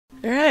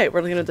Alright,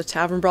 we're looking at the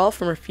Tavern Brawl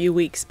from a few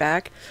weeks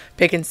back,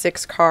 picking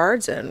 6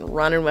 cards and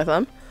running with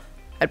them.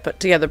 I'd put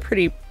together a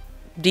pretty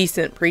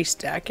decent priest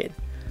deck and,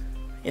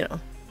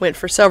 went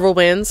for several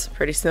wins.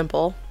 Pretty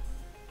simple.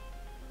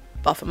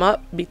 Buff them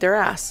up, beat their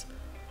ass.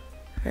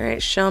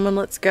 Alright, shaman,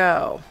 let's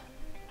go.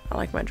 I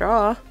like my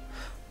draw.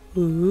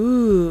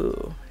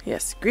 Ooh,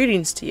 yes,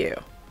 greetings to you.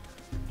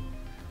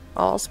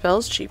 All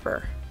spells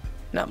cheaper.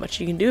 Not much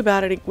you can do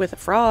about it with a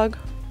frog.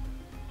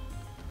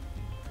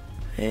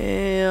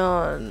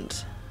 And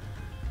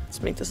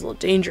let's make this a little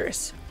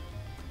dangerous.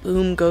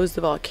 Boom goes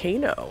the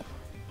volcano.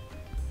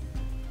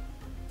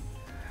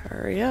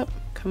 Hurry up.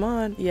 Come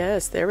on.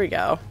 Yes, there we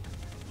go.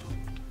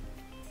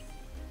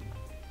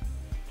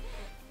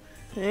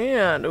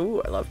 And,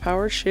 ooh, I love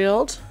Power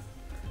Shield.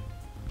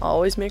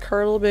 Always make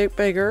her a little bit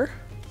bigger.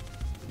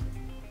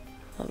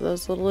 Love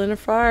those little inner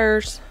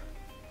fires.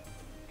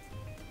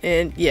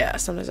 And yeah,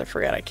 sometimes I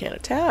forget I can't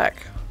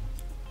attack.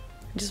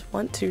 I just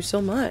want to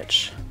so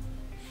much.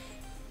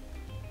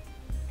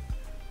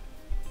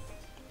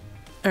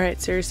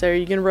 Alright, seriously, are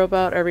you gonna rope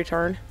out every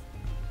turn?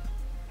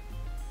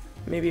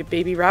 Maybe a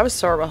baby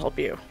Rabbitosaur will help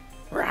you.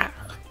 Rawr.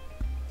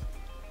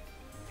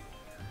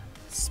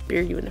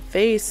 Spear you in the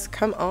face.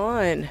 Come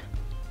on.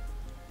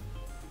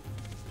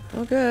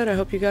 Oh good, I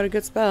hope you got a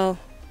good spell.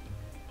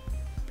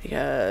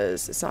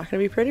 Because it's not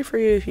gonna be pretty for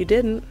you if you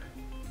didn't.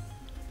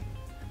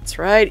 That's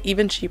right,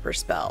 even cheaper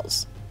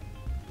spells.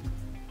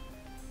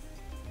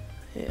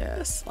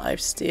 Yes,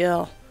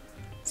 lifesteal.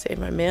 Save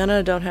my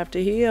mana, don't have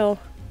to heal.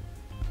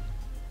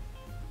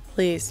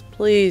 Please,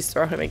 please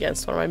throw him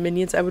against one of my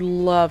minions. I would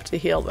love to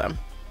heal them.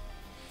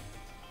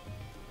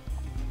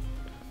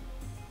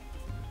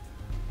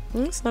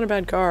 That's not a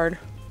bad card.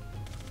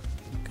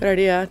 Good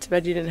idea. Too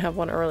bad you didn't have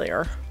one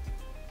earlier.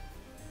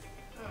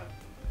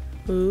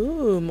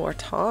 Ooh, more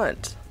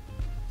taunt.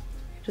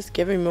 Just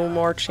giving me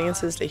more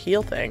chances to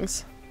heal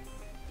things.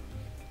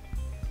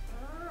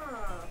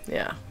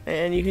 Yeah,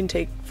 and you can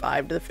take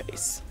 5 to the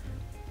face.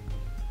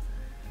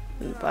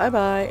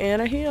 Bye-bye,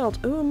 and I healed.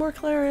 Ooh, more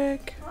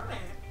cleric.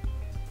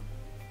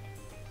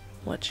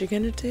 What you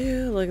gonna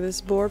do? Look at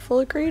this board full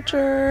of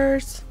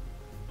creatures.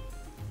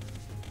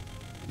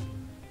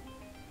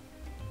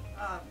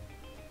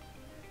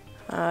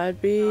 I'd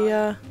be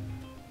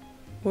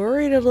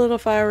worried a little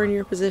if I were in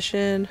your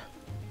position.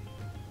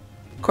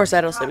 Of course,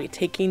 I'd also be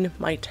taking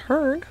my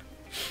turn.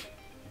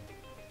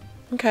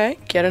 Okay,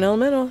 get an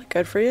elemental.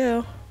 Good for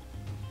you.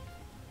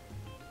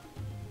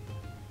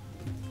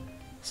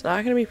 It's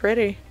not gonna be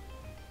pretty.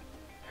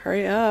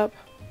 Hurry up.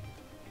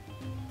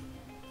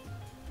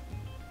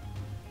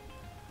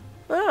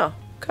 Oh,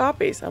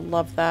 copies. I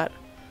love that.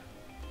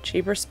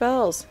 Cheaper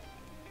spells.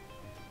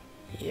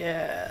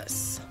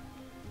 Yes.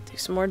 Do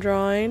some more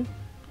drawing.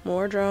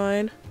 More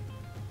drawing.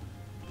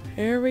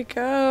 Here we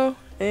go.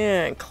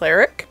 And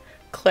cleric,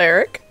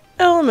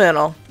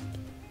 elemental.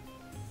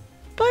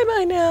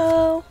 Bye-bye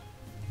now.